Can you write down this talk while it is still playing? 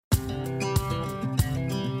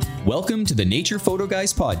Welcome to the Nature Photo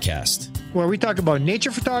Guys podcast, where we talk about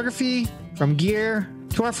nature photography, from gear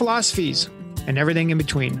to our philosophies and everything in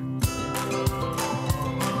between.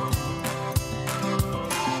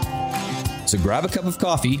 So grab a cup of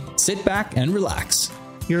coffee, sit back and relax.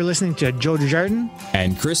 You're listening to Joe Desjardins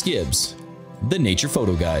and Chris Gibbs, the Nature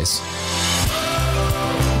Photo Guys.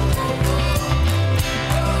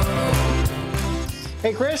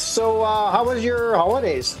 Hey Chris, so how was your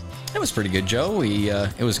holidays? It was pretty good, Joe.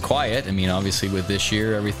 It was quiet. I mean, obviously with this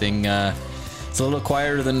year, everything it's a little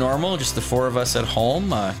quieter than normal. Just the four of us at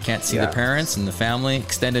home. Can't see the parents and the family,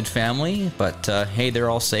 extended family. But hey, they're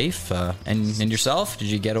all safe. And yourself? Did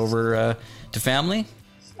you get over to family?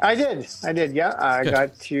 I did. Yeah, I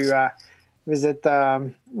got to visit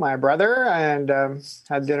my brother and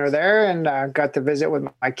had dinner there, and got to visit with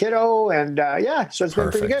my kiddo. And so it's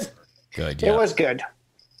been pretty good. Good. Yeah. It was good.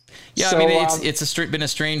 Yeah, so, I mean, it's been a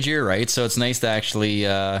strange year, right? So it's nice to actually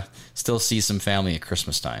still see some family at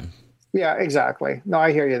Christmas time. Yeah, exactly. No,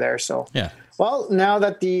 I hear you there. So, well, now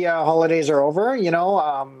that the holidays are over, I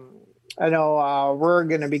know we're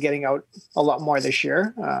going to be getting out a lot more this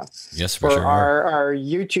year. Yes, for sure. Our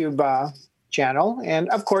YouTube channel. And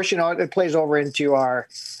of course, it plays over into our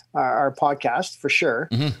podcast for sure.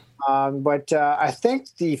 Mm-hmm. But I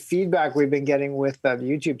think the feedback we've been getting with the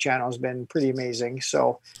YouTube channel has been pretty amazing.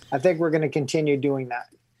 So I think we're going to continue doing that.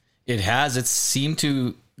 It has. It seemed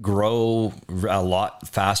to grow a lot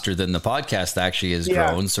faster than the podcast actually has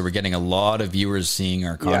grown. So we're getting a lot of viewers seeing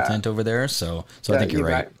our content over there. So I think you're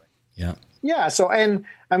right. Yeah. Yeah. So, and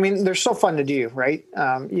I mean, they're so fun to do, right?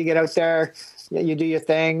 You get out there, you do your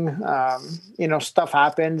thing. Stuff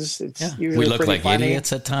happens. It's usually we look like funny.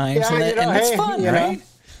 Idiots at times, and it's fun, right?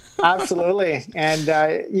 Absolutely.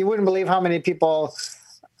 And you wouldn't believe how many people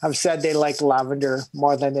have said they like lavender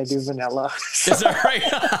more than they do vanilla. Is that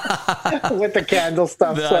right? With the candle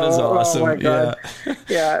stuff. That is awesome. Oh my God.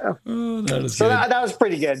 Yeah. Oh, that is so good. That was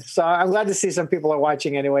pretty good. So I'm glad to see some people are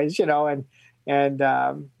watching anyways,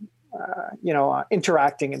 and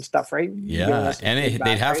interacting and stuff, right? Yeah. And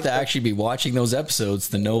they'd have to actually be watching those episodes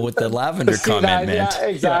to know what the lavender comment meant. Yeah,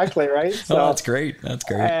 exactly. Right. So, that's great. That's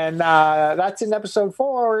great. And that's in episode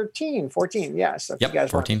 14. Yeah. So if you guys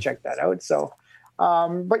 14. Want to check that out. So,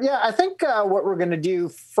 but yeah, I think what we're going to do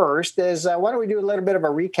first is why don't we do a little bit of a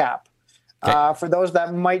recap for those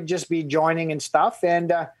that might just be joining and stuff.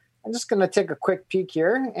 And I'm just going to take a quick peek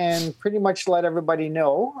here and pretty much let everybody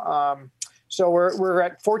know. So we're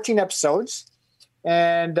at 14 episodes,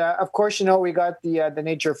 and of course, we got the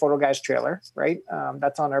Nature Photo Guys trailer, right?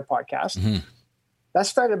 That's on our podcast. Mm-hmm. That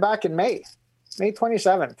started back in May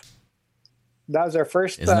 27th. That was our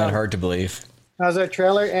first. Isn't that hard to believe? That was our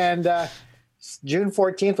trailer, and June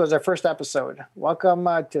 14th was our first episode. Welcome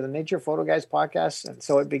to the Nature Photo Guys podcast, and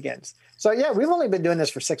so it begins. So yeah, we've only been doing this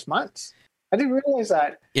for 6 months. I didn't realize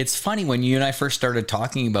that. It's funny when you and I first started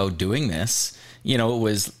talking about doing this. It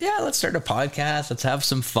was, let's start a podcast. Let's have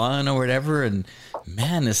some fun or whatever. And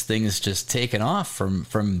man, this thing has just taken off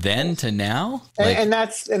from then to now. And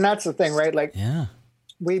that's the thing, right? Like,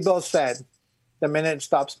 we both said the minute it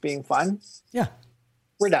stops being fun,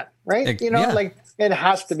 we're done, right? Like it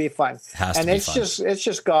has to be fun. It's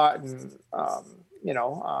just gotten,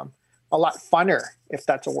 a lot funner, if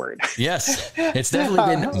that's a word. Yes, it's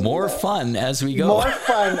definitely been more fun as we go. More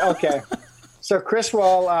fun, okay. So Chris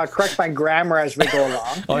will correct my grammar as we go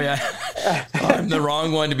along. Oh, yeah. I'm the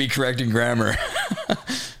wrong one to be correcting grammar.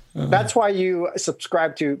 That's why you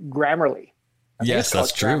subscribe to Grammarly. Yes,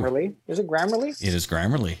 that's true. Grammarly. Is it Grammarly? It is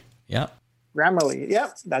Grammarly. Yeah. Grammarly.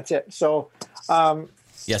 Yep, that's it. So...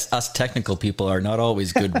 yes, us technical people are not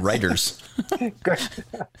always good writers. Good.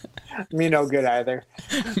 Me no good either.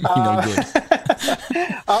 Me no good.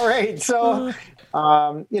 All right. So,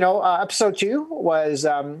 episode 2 was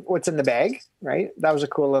What's in the Bag, right? That was a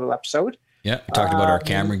cool little episode. Yeah. We talked about our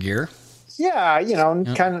camera gear. Yeah.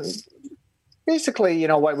 Kind of basically,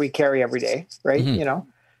 what we carry every day, right? Mm-hmm.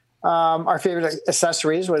 Our favorite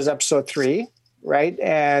accessories was episode 3, right?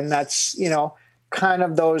 And that's, kind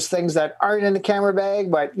of those things that aren't in the camera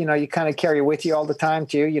bag, but you kind of carry with you all the time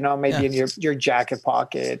too, maybe in your jacket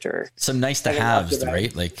pocket or some nice to haves,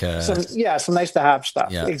 right? Like some nice to have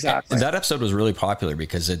stuff. Yeah, exactly. And that episode was really popular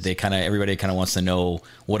because everybody wants to know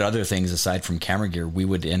what other things aside from camera gear we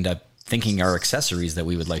would end up thinking are accessories that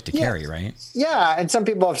we would like to carry, right? Yeah, and some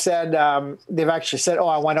people have said they've actually said, "Oh,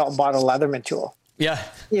 I went out and bought a Leatherman tool." Yeah,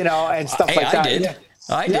 and stuff like that. I did. Yeah.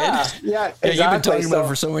 I did. Yeah, exactly. You've been talking about it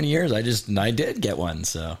for so many years. I did get one.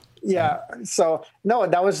 So yeah. So no,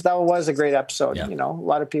 that was a great episode. Yeah. A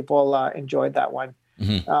lot of people enjoyed that one.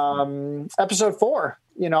 Mm-hmm. Episode 4.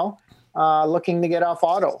 Looking to get off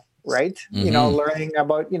auto. right? You know, learning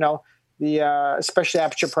about, you know, the especially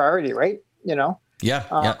aperture priority, right? You know. Yeah.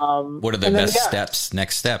 What are the next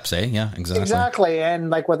steps, eh? Yeah, exactly. Exactly.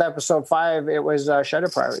 And like with episode 5, it was shutter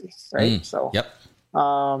priority, right? So yeah,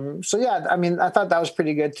 I mean, I thought that was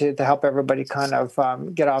pretty good to help everybody kind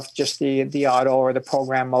of get off just the auto or the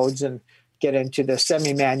program modes and get into the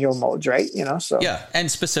semi-manual modes, right? You know, so yeah,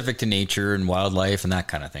 and specific to nature and wildlife and that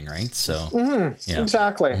kind of thing, right? So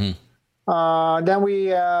exactly. Then we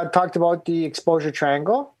talked about the exposure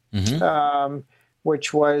triangle,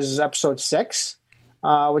 which was episode 6.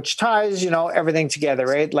 Which ties, you know, everything together,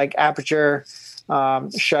 right? Like aperture,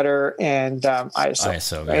 shutter, and ISO.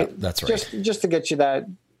 ISO, right? Yeah, that's right. Just to get you that,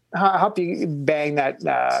 help you bang that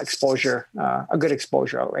exposure, a good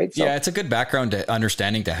exposure out, right? So, yeah, it's a good background to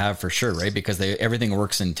understanding to have for sure, right? Because everything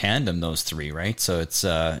works in tandem, those three, right? So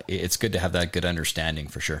it's good to have that good understanding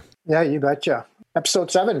for sure. Yeah, you betcha. Episode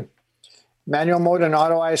 7, manual mode and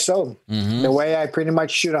auto ISO. The way I pretty much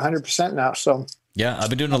shoot 100% now. So yeah, I've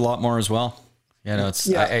been doing a lot more as well. You know,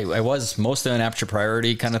 I was mostly an aperture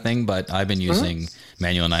priority kind of thing, but I've been using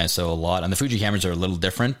manual and ISO a lot. And the Fuji cameras are a little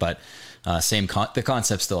different, but the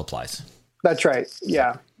concept still applies. That's right.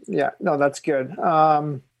 Yeah. No, that's good.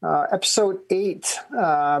 Episode 8,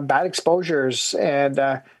 bad exposures and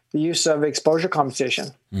the use of exposure compensation.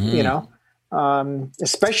 You know,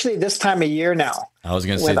 especially this time of year now. I was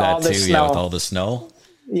going to say that too. Yeah, with all the snow.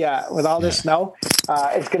 Yeah, with all this snow,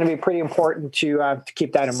 it's going to be pretty important to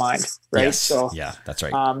keep that in mind, right? Yes. So yeah, that's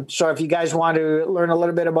right. So if you guys want to learn a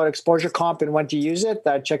little bit about exposure comp and when to use it,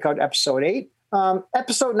 check out episode 8.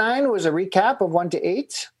 Episode 9 was a recap of 1 to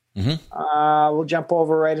 8. We'll jump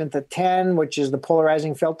over right into 10, which is the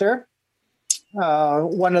polarizing filter.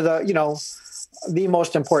 One of the, you know, the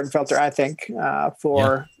most important filter, I think,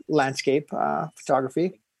 for landscape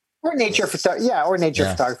photography. Or nature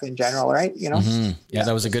photography in general, right? You know. Yeah,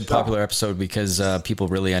 that was a good popular episode because people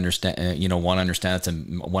really understand. You know, want to understand it's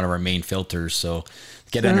one of our main filters. So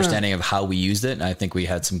get an understanding of how we used it. And I think we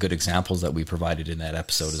had some good examples that we provided in that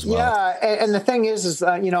episode as well. Yeah, and the thing is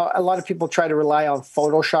you know, a lot of people try to rely on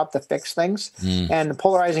Photoshop to fix things, and the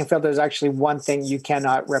polarizing filter is actually one thing you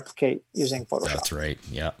cannot replicate using Photoshop. That's right.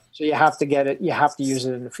 Yeah. So you have to get it. You have to use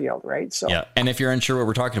it in the field, right? So yeah. And if you're unsure what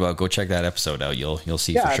we're talking about, go check that episode out. You'll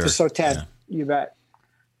see for sure. Episode 10. Yeah. You bet.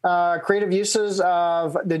 Creative uses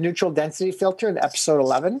of the neutral density filter in episode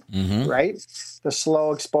 11, right? The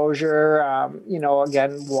slow exposure, you know,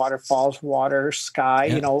 again, waterfalls, water, sky,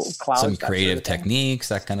 you know, clouds. Some creative techniques,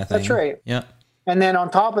 that kind of thing. That's right. Yeah. And then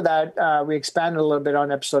on top of that, we expanded a little bit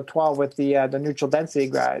on episode 12 with the neutral density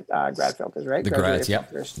grad filters, right? The grads, yeah.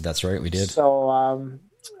 That's right, we did. So,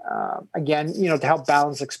 again, you know, to help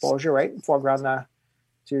balance exposure, right? Foreground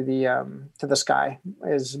to the sky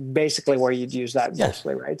is basically where you'd use that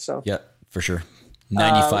mostly, right? So yeah, for sure.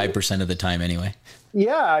 95% of the time anyway.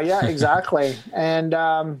 Yeah, exactly. And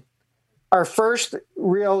our first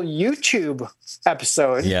real YouTube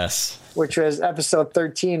episode. Yes. Which was episode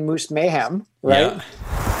 13, Moose Mayhem, right? Yeah.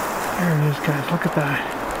 There it is, guys. Look at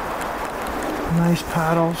that. Nice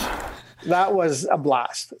paddles. That was a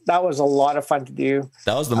blast. That was a lot of fun to do.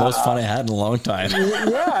 That was the most fun I had in a long time.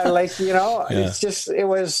 Yeah, like, you know, it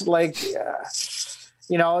was like,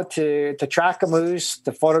 you know, to track a moose,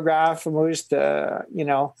 to photograph a moose, to, you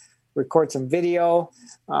know, record some video.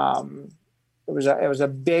 It was a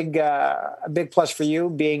big plus for you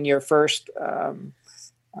being your first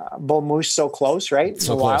bull moose so close, right?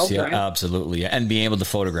 So close, wild, right? Absolutely. And being able to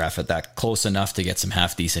photograph it that close enough to get some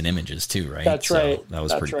half decent images too, right? That's right. That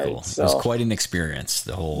was pretty cool. So, it was quite an experience.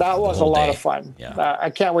 That was a lot of fun. Yeah.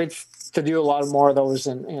 I can't wait to do a lot more of those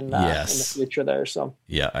in the future there. So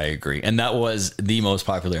yeah, I agree. And that was the most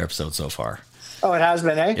popular episode so far. Oh, it has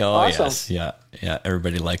been, eh? Oh, awesome. Yes. Yeah.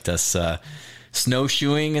 Everybody liked us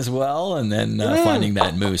snowshoeing as well, and then finding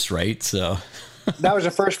that moose, right? So that was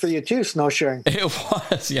a first for you too, snowshoeing. It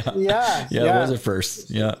was, yeah. Yeah. It was a first.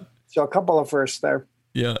 Yeah. So a couple of firsts there.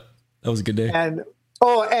 Yeah. That was a good day. And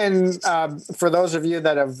for those of you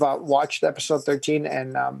that have watched episode 13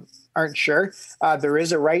 and aren't sure, there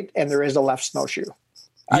is a right and there is a left snowshoe.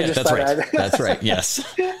 That's right. That's right. Yes.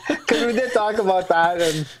 Because we did talk about that,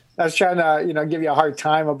 and I was trying to, you know, give you a hard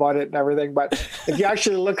time about it and everything. But if you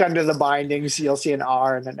actually look under the bindings, you'll see an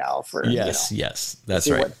R and an L for yes, that's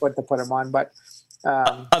right. What to put them on, but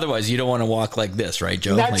otherwise you don't want to walk like this, right,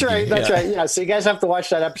 Joe? That's right. Yeah. So you guys have to watch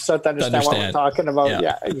that episode to understand what we're talking about.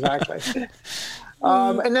 Yeah, exactly.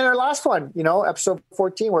 And then our last one, you know, episode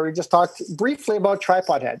 14, where we just talked briefly about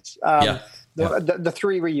tripod heads. The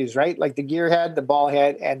three we use, right? Like the gear head, the ball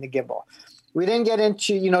head, and the gimbal. We didn't get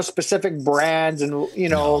into, you know, specific brands and, you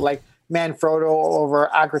know, like Manfrotto, over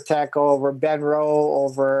Agritech, over Benro,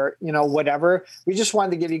 over, whatever. We just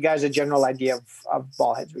wanted to give you guys a general idea of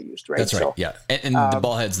ball heads we used, right? That's right. So, yeah. And the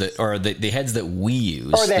ball heads that, or the heads that we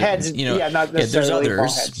use. Or the heads, not necessarily there's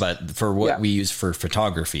others, but for what we use for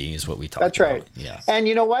photography is what we talk about. That's right. Yeah. And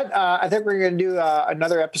you know what? I think we're going to do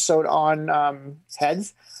another episode on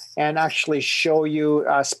heads and actually show you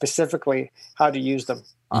specifically how to use them.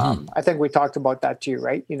 I think we talked about that too,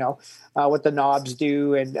 right? What the knobs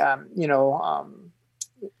do and,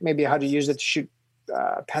 maybe how to use it to shoot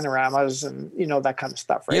panoramas and, that kind of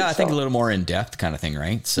stuff, right? Yeah, I think a little more in-depth kind of thing,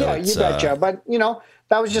 right? So yeah, you betcha. But,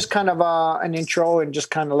 that was just kind of an intro and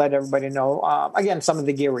just kind of let everybody know, again, some of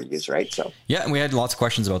the gear we use, right? So yeah, and we had lots of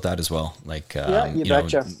questions about that as well. Like, you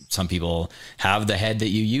betcha. Some people have the head that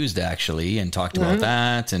you used actually and talked about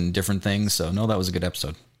that and different things. So no, that was a good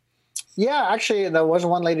episode. Yeah, actually, there was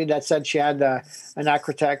one lady that said she had an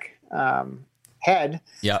Acrotech head,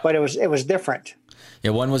 but it was different.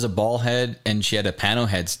 Yeah, one was a ball head, and she had a pano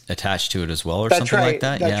head attached to it as well, or something like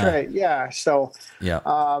that. That's right. Yeah. So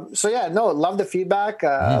love the feedback.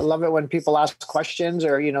 Love it when people ask questions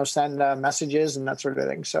or send messages and that sort of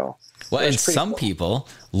thing. So and some people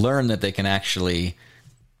learn that they can actually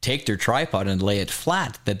take their tripod and lay it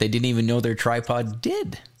flat that they didn't even know their tripod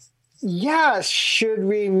did. Yeah. Should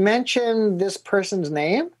we mention this person's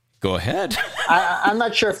name? Go ahead. I'm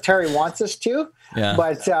not sure if Terry wants us to. Yeah.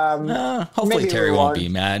 But hopefully Terry won't be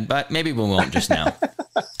mad, but maybe we won't just now.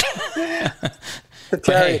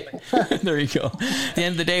 Terry. Hey, there you go. At the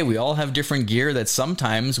end of the day, we all have different gear that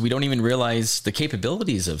sometimes we don't even realize the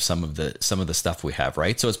capabilities of some of the stuff we have,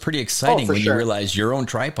 right? So it's pretty exciting when you realize your own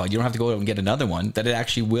tripod, you don't have to go out and get another one, that it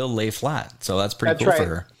actually will lay flat. So that's pretty cool for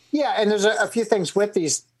her. Yeah, and there's a few things with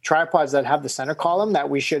these tripods that have the center column that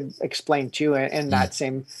we should explain too in that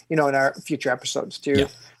same, in our future episodes too. Yeah.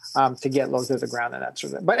 To get low to the ground and that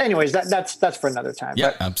sort of thing. But anyways, that's for another time.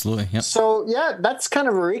 Yeah, absolutely. Yep. So that's kind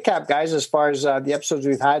of a recap, guys, as far as the episodes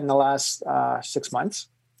we've had in the last 6 months.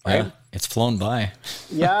 Right? Yeah, it's flown by.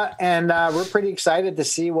 Yeah, and we're pretty excited to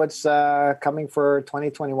see what's coming for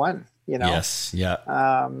 2021. Yes, yeah.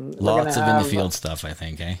 Lots of in the field stuff, I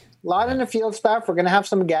think, eh? A lot in the field stuff. We're going to have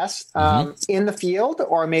some guests in the field,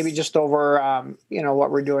 or maybe just over,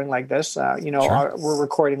 what we're doing like this. We're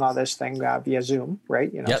recording all this thing via Zoom,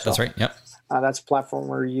 right? That's right. Yep. That's a platform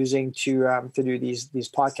we're using to do these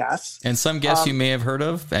podcasts. And some guests you may have heard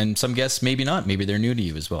of, and some guests maybe not. Maybe they're new to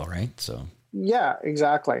you as well, right? So. Yeah,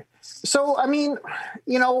 exactly. So, I mean,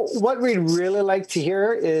 what we'd really like to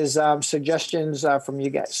hear is suggestions from you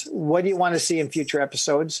guys. What do you want to see in future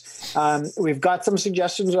episodes? We've got some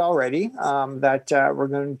suggestions already that we're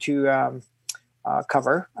going to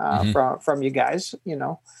cover from you guys,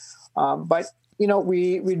 but,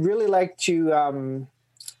 we'd really like to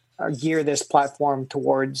gear this platform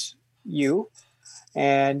towards you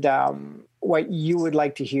and what you would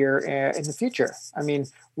like to hear in the future. I mean,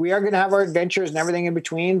 we are going to have our adventures and everything in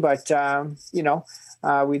between, but,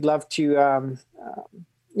 we'd love to,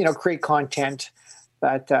 create content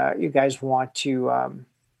that you guys want to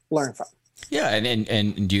learn from. Yeah.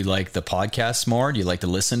 And do you like the podcast more? Do you like to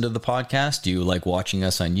listen to the podcast? Do you like watching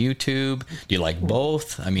us on YouTube? Do you like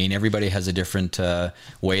both? I mean, everybody has a different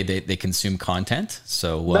way they consume content.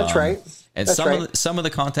 So that's right. And some of the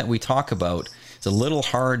content we talk about, it's a little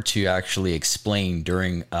hard to actually explain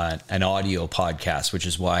during an audio podcast, which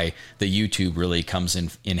is why the YouTube really comes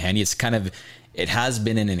in handy. It has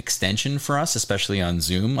been an extension for us, especially on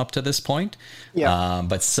Zoom up to this point. Yeah.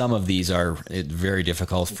 But some of these are very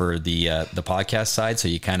difficult for the podcast side. So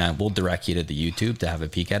we'll direct you to the YouTube to have a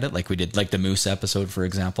peek at it, like we did, like the Moose episode, for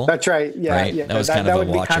example. That's right. Yeah. Right? Yeah. That was kind of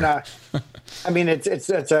a watcher. I mean, it's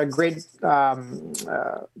a great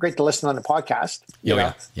great to listen on the podcast.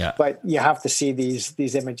 Yeah. But you have to see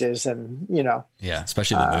these images and Yeah,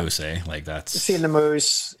 especially the moose, Like that's seeing the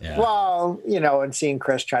moose. Yeah. Well, and seeing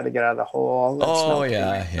Chris try to get out of the hole.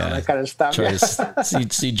 That kind of stuff. Try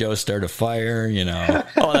to see Joe start a fire.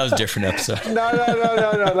 Oh, that was a different episode.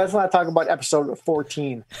 No. Let's not talk about episode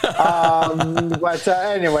 14. But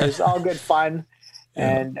anyways, all good fun.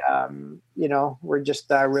 And, we're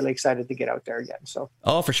just really excited to get out there again. So.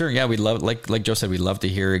 Oh, for sure. Yeah. We'd love, like Joe said, we'd love to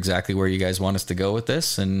hear exactly where you guys want us to go with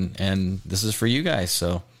this. And this is for you guys.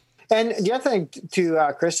 So. And the other thing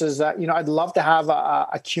to Chris is that, I'd love to have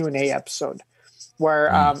a Q&A episode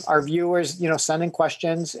where our viewers, send in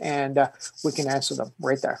questions and we can answer them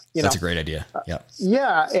right there. That's a great idea. Yeah.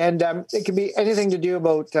 Yeah. And it could be anything to do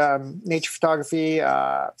about nature photography,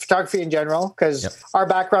 photography in general, because our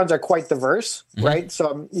backgrounds are quite diverse, right?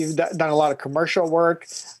 So you've done a lot of commercial work.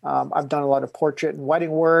 I've done a lot of portrait and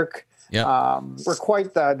wedding work. we're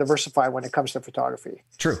quite diversified when it comes to photography.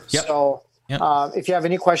 True. Yep. So if you have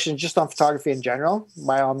any questions just on photography in general,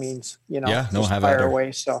 by all means, fire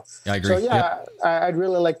away. So I agree. So I'd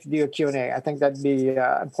really like to do a Q&A. I think that'd be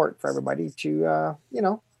important for everybody to,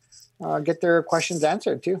 get their questions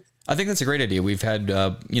answered too. I think that's a great idea. We've had,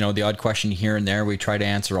 the odd question here and there. We try to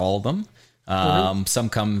answer all of them. Some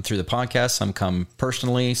come through the podcast, some come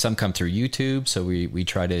personally, some come through YouTube. So we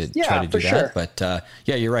try to do that. But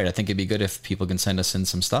you're right. I think it'd be good if people can send us in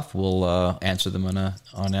some stuff. We'll answer them on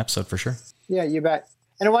an episode for sure. Yeah, you bet.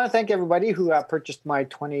 And I want to thank everybody who purchased my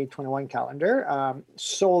 2021 calendar.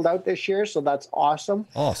 Sold out this year, so that's awesome.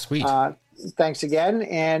 Oh, sweet. Thanks again.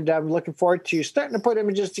 And I'm looking forward to starting to put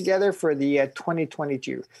images together for the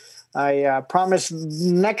 2022. I promise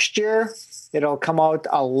next year it'll come out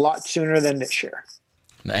a lot sooner than this year.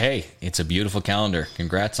 Hey, it's a beautiful calendar.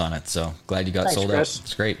 Congrats on it. So glad you got sold Chris. Out.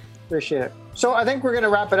 It's great. Appreciate it. So I think we're going to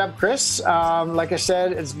wrap it up, Chris. Like I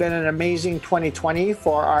said, it's been an amazing 2020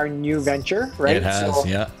 for our new venture, right? It has,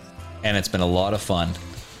 And it's been a lot of fun.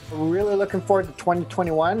 Really looking forward to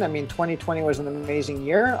 2021. I mean, 2020 was an amazing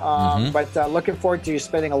year, but looking forward to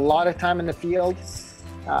spending a lot of time in the field,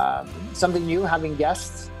 something new, having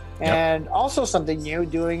guests, and also something new,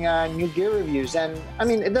 doing new gear reviews. And I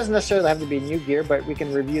mean, it doesn't necessarily have to be new gear, but we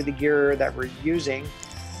can review the gear that we're using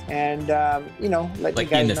and, let like you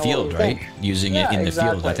guys in the know field, right? Using it in the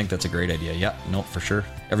field. I think that's a great idea. Yeah, no, for sure.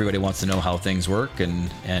 Everybody wants to know how things work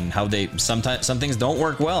and how sometimes some things don't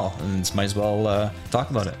work well, and might as well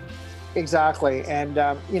talk about it. Exactly. And,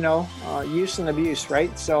 use and abuse,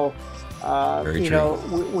 right? So,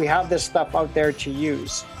 we have this stuff out there to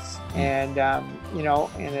use. And, and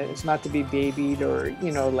it's not to be babied or,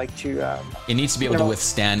 like to... it needs to be able to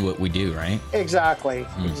withstand what we do, right? Exactly.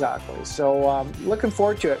 So looking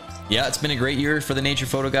forward to it. Yeah, it's been a great year for the Nature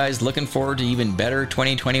Photo Guys. Looking forward to even better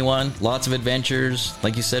 2021. Lots of adventures.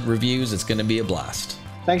 Like you said, reviews. It's going to be a blast.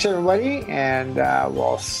 Thanks, everybody. And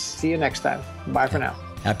we'll see you next time. Bye for now.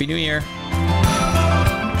 Happy New Year.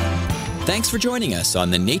 Thanks for joining us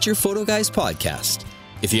on the Nature Photo Guys podcast.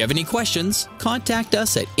 If you have any questions, contact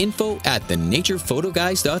us at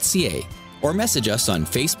info@thenaturePhotoGuys.ca or message us on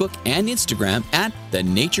Facebook and Instagram at the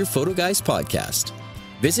Nature Photo Guys Podcast.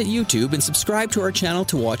 Visit YouTube and subscribe to our channel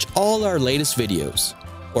to watch all our latest videos.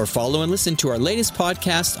 Or follow and listen to our latest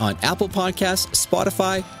podcast on Apple Podcasts,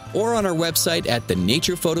 Spotify, or on our website at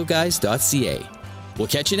thenaturePhotoGuys.ca. We'll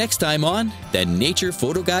catch you next time on the Nature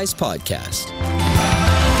Photo Guys Podcast.